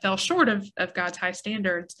character that fell short of God's high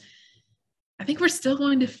standards, I think we're still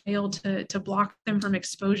going to fail to block them from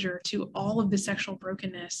exposure to all of the sexual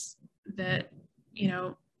brokenness that, you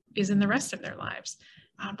know, is in the rest of their lives.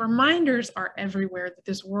 Reminders are everywhere that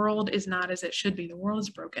this world is not as it should be. The world is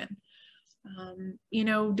broken. You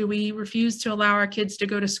know, do we refuse to allow our kids to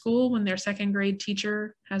go to school when their second grade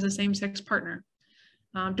teacher has a same-sex partner?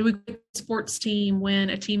 Do we quit the sports team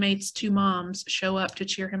when a teammate's two moms show up to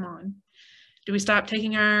cheer him on? Do we stop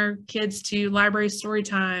taking our kids to library story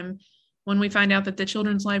time when we find out that the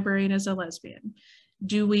children's librarian is a lesbian?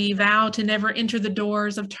 Do we vow to never enter the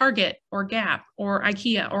doors of Target or Gap or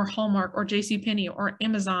IKEA or Hallmark or JCPenney or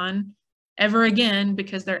Amazon ever again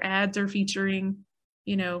because their ads are featuring,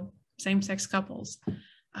 you know, same-sex couples?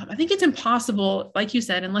 I think it's impossible, like you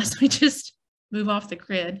said, unless we just move off the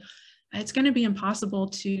grid. It's going to be impossible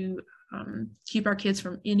to keep our kids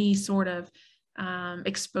from any sort of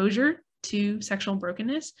exposure to sexual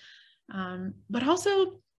brokenness. But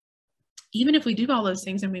also, even if we do all those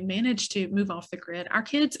things and we manage to move off the grid, our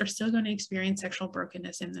kids are still going to experience sexual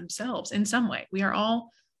brokenness in themselves in some way. We are all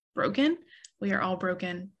broken. We are all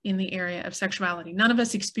broken in the area of sexuality. None of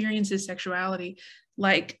us experiences sexuality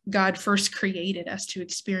like God first created us to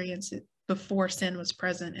experience it before sin was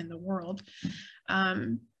present in the world.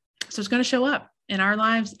 So it's going to show up in our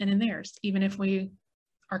lives and in theirs, even if we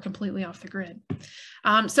are completely off the grid.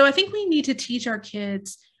 So I think we need to teach our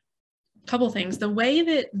kids a couple things. The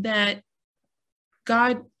way that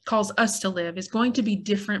God calls us to live is going to be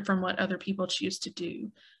different from what other people choose to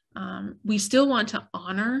do. We still want to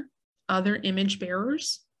honor other image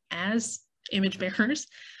bearers as image bearers.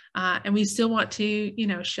 And we still want to, you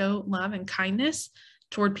know, show love and kindness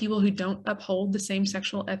toward people who don't uphold the same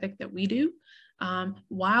sexual ethic that we do,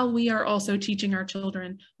 while we are also teaching our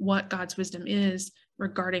children what God's wisdom is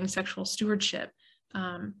regarding sexual stewardship.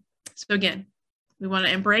 So again, we want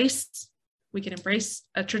to we can embrace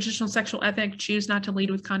a traditional sexual ethic, choose not to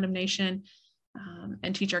lead with condemnation,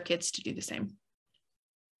 and teach our kids to do the same.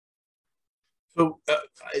 So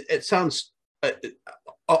it sounds,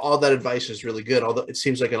 all that advice is really good, although it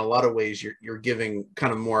seems like in a lot of ways you're giving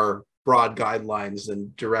kind of more broad guidelines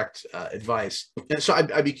than direct advice. And so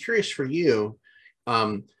I'd be curious for you,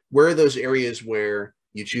 where are those areas where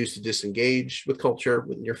you choose to disengage with culture,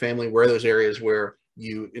 with your family? Where are those areas where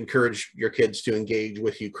you encourage your kids to engage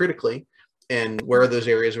with you critically? And where are those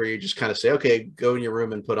areas where you just kind of say, okay, go in your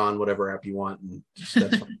room and put on whatever app you want, and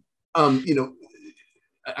that's fine. You know,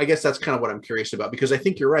 I guess that's kind of what I'm curious about, because I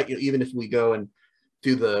think you're right. You know, even if we go and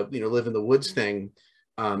do the, you know, live in the woods thing,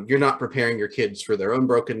 you're not preparing your kids for their own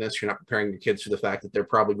brokenness. You're not preparing your kids for the fact that they're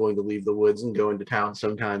probably going to leave the woods and go into town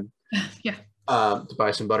sometime. Yeah. To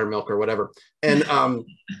buy some buttermilk or whatever. And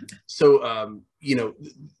you know,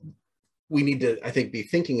 we need to, I think, be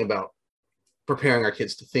thinking about preparing our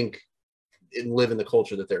kids to think and live in the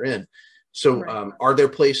culture that they're in. So right. Are there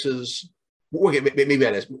places, okay, maybe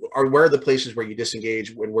that is, where are the places where you disengage,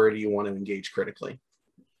 and where do you want to engage critically?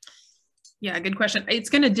 Yeah, good question. It's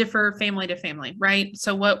going to differ family to family, right?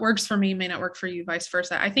 So what works for me may not work for you, vice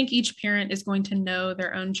versa. I think each parent is going to know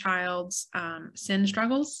their own child's sin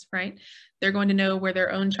struggles, right? They're going to know where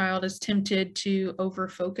their own child is tempted to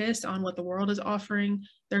over-focus on what the world is offering.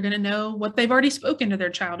 They're going to know what they've already spoken to their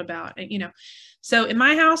child about, you know. So in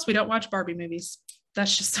my house, we don't watch Barbie movies.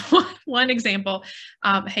 That's just one example.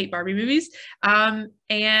 I hate Barbie movies. And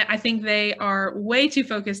I think they are way too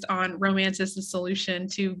focused on romance as the solution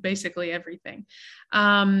to basically everything.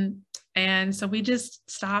 And so we just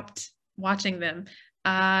stopped watching them.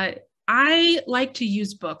 I like to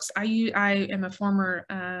use books. I am a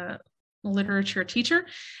former literature teacher.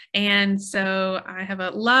 And so I have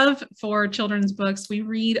a love for children's books. We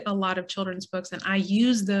read a lot of children's books, and I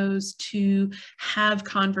use those to have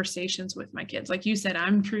conversations with my kids. Like you said,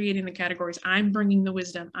 I'm creating the categories. I'm bringing the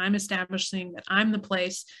wisdom. I'm establishing that I'm the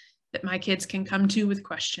place that my kids can come to with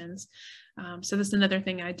questions. So that's another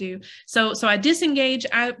thing I do. So I disengage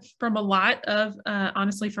from a lot of,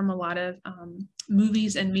 honestly, from a lot of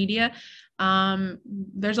movies and media.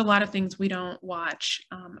 There's a lot of things we don't watch.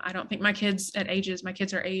 I don't think my kids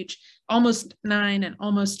are age almost 9 and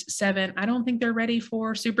almost 7. I don't think they're ready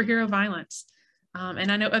for superhero violence.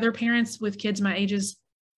 And I know other parents with kids my ages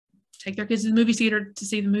take their kids to the movie theater to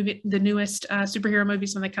see the newest superhero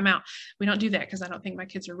movies when they come out. We don't do that because I don't think my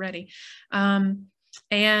kids are ready. So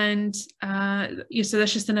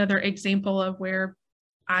that's just another example of where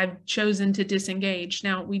I've chosen to disengage.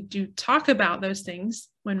 Now, we do talk about those things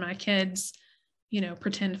when my kids,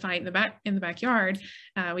 pretend fight in the backyard.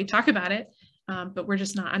 We talk about it, but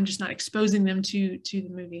I'm just not exposing them to the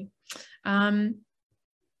movie. I'm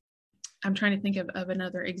trying to think of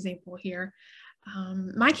another example here.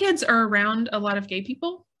 My kids are around a lot of gay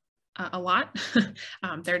people, a lot.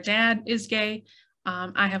 Their dad is gay.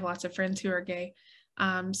 I have lots of friends who are gay.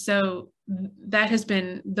 So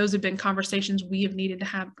those have been conversations we have needed to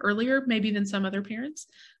have earlier, maybe than some other parents,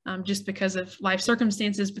 just because of life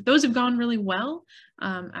circumstances, but those have gone really well.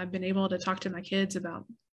 I've been able to talk to my kids about,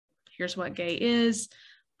 here's what gay is.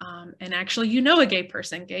 And actually, a gay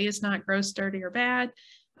person. Gay is not gross, dirty, or bad.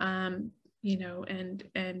 And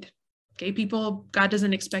gay people, God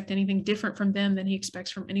doesn't expect anything different from them than he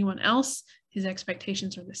expects from anyone else. His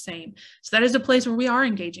expectations are the same. So that is a place where we are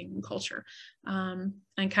engaging in culture, and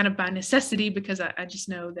kind of by necessity, because I just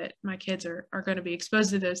know that my kids are going to be exposed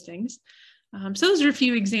to those things. So those are a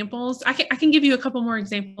few examples. I can give you a couple more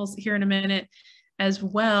examples here in a minute as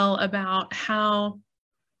well about how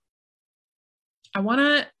I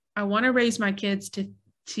want to raise my kids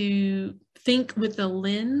to think with the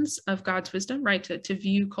lens of God's wisdom, right? To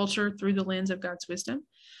view culture through the lens of God's wisdom.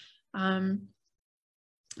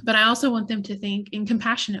 But I also want them to think in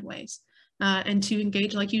compassionate ways, and to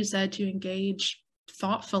engage, like you said, to engage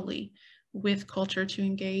thoughtfully with culture, to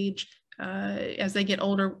engage as they get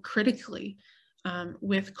older critically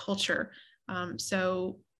with culture.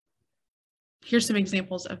 So here's some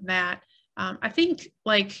examples of that. I think,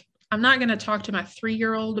 I'm not going to talk to my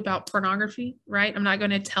 3-year-old about pornography, right? I'm not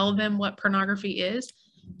going to tell them what pornography is,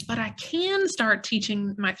 but I can start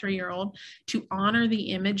teaching my 3-year-old to honor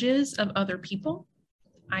the images of other people.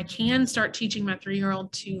 I can start teaching my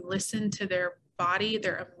 3-year-old to listen to their body,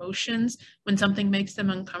 their emotions when something makes them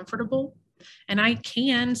uncomfortable. And I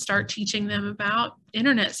can start teaching them about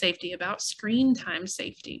internet safety, about screen time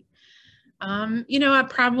safety. I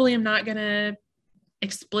probably am not going to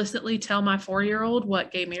explicitly tell my 4-year-old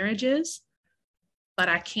what gay marriage is, but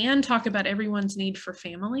I can talk about everyone's need for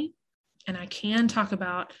family, and I can talk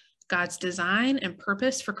about God's design and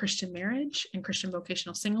purpose for Christian marriage and Christian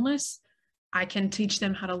vocational singleness. I can teach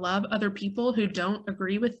them how to love other people who don't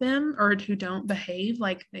agree with them or who don't behave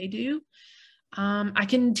like they do. I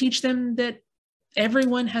can teach them that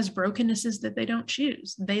everyone has brokennesses that they don't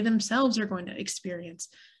choose. They themselves are going to experience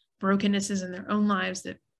brokennesses in their own lives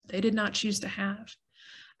that they did not choose to have.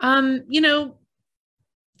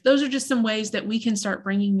 Those are just some ways that we can start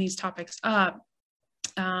bringing these topics up,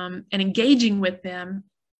 and engaging with them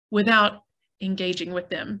without engaging with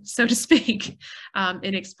them, so to speak,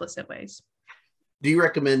 in explicit ways. Do you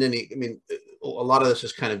recommend any, a lot of this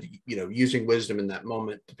is kind of, using wisdom in that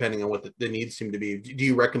moment, depending on what the needs seem to be. Do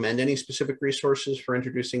you recommend any specific resources for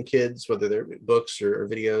introducing kids, whether they're books or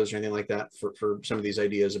videos or anything like that, for some of these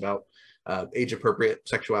ideas about age-appropriate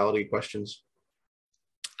sexuality questions?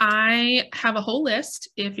 I have a whole list.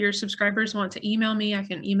 If your subscribers want to email me, I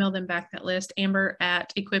can email them back that list,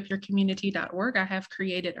 amber@equipyourcommunity.org. I have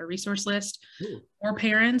created a resource list for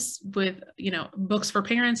parents with, books for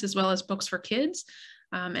parents as well as books for kids,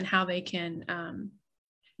 and how they can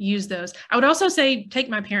use those. I would also say take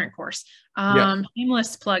my parent course.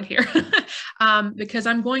 Shameless plug here, because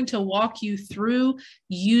I'm going to walk you through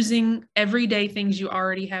using everyday things you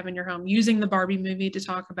already have in your home, using the Barbie movie to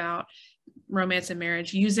talk about romance and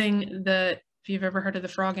marriage, using if you've ever heard of the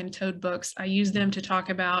Frog and Toad books, I use them to talk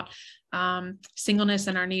about singleness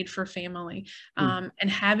and our need for family, and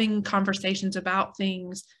having conversations about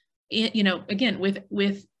things, again,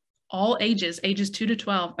 with all ages 2 to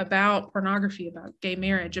 12, about pornography, about gay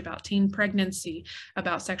marriage, about teen pregnancy,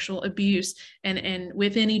 about sexual abuse. And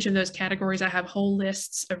within each of those categories, I have whole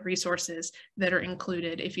lists of resources that are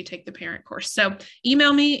included if you take the parent course. So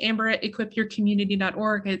email me,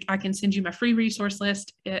 amber@equipyourcommunity.org. I can send you my free resource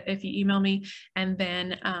list if you email me. And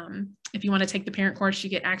then if you want to take the parent course, you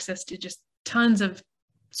get access to just tons of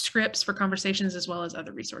scripts for conversations as well as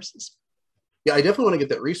other resources. Yeah, I definitely want to get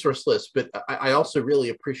that resource list, but I also really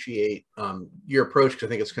appreciate your approach, because I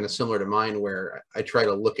think it's kind of similar to mine, where I try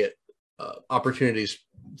to look at opportunities,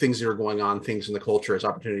 things that are going on, things in the culture as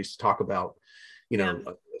opportunities to talk about,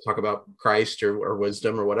 talk about Christ or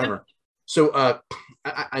wisdom or whatever.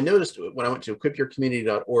 I noticed when I went to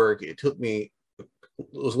equipyourcommunity.org, it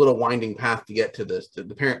was a little winding path to get to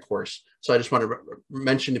the parent course. So I just want to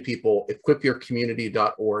mention to people,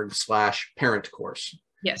 equipyourcommunity.org/parent course.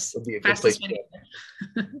 Yes. Would be a good place to go.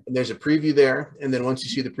 And there's a preview there. And then once you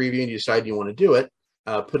see the preview and you decide you want to do it,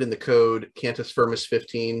 put in the code Cantus Firmus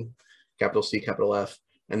 15, capital C, capital F,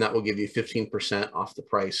 and that will give you 15% off the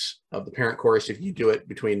price of the parent course if you do it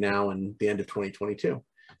between now and the end of 2022.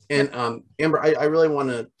 And Amber, I really want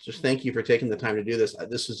to just thank you for taking the time to do this.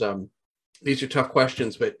 This is these are tough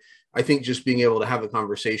questions, but I think just being able to have a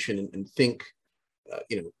conversation and think,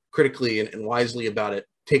 critically and wisely about it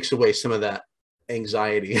takes away some of that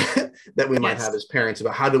anxiety that we might have as parents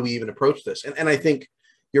about how do we even approach this. And I think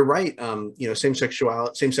you're right.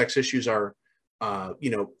 Same-sex issues are,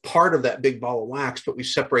 part of that big ball of wax, but we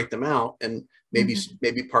separate them out, and maybe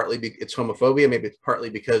partly it's homophobia, maybe it's partly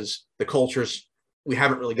because the cultures, we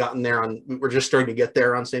haven't really gotten there we're just starting to get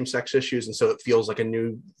there on same-sex issues. And so it feels like a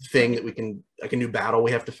new thing that like a new battle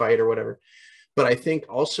we have to fight or whatever. But I think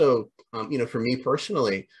also, for me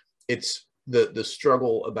personally, it's the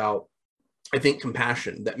struggle about, I think,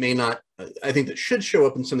 compassion that may not, I think that should show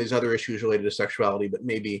up in some of these other issues related to sexuality, but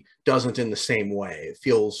maybe doesn't in the same way. It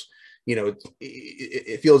feels,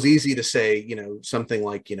 it feels easy to say, something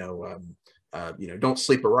like, don't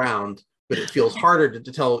sleep around, but it feels harder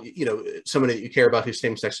to tell, somebody that you care about who's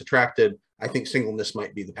same-sex attracted, I think singleness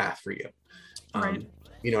might be the path for you. Right.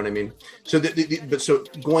 You know what I mean? So, so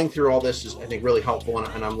going through all this is, I think, really helpful,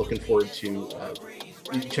 and I'm looking forward to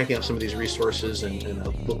checking out some of these resources and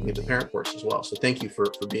looking at the parent course as well. So thank you for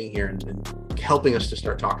being here and helping us to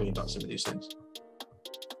start talking about some of these things.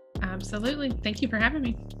 Absolutely. Thank you for having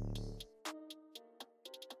me.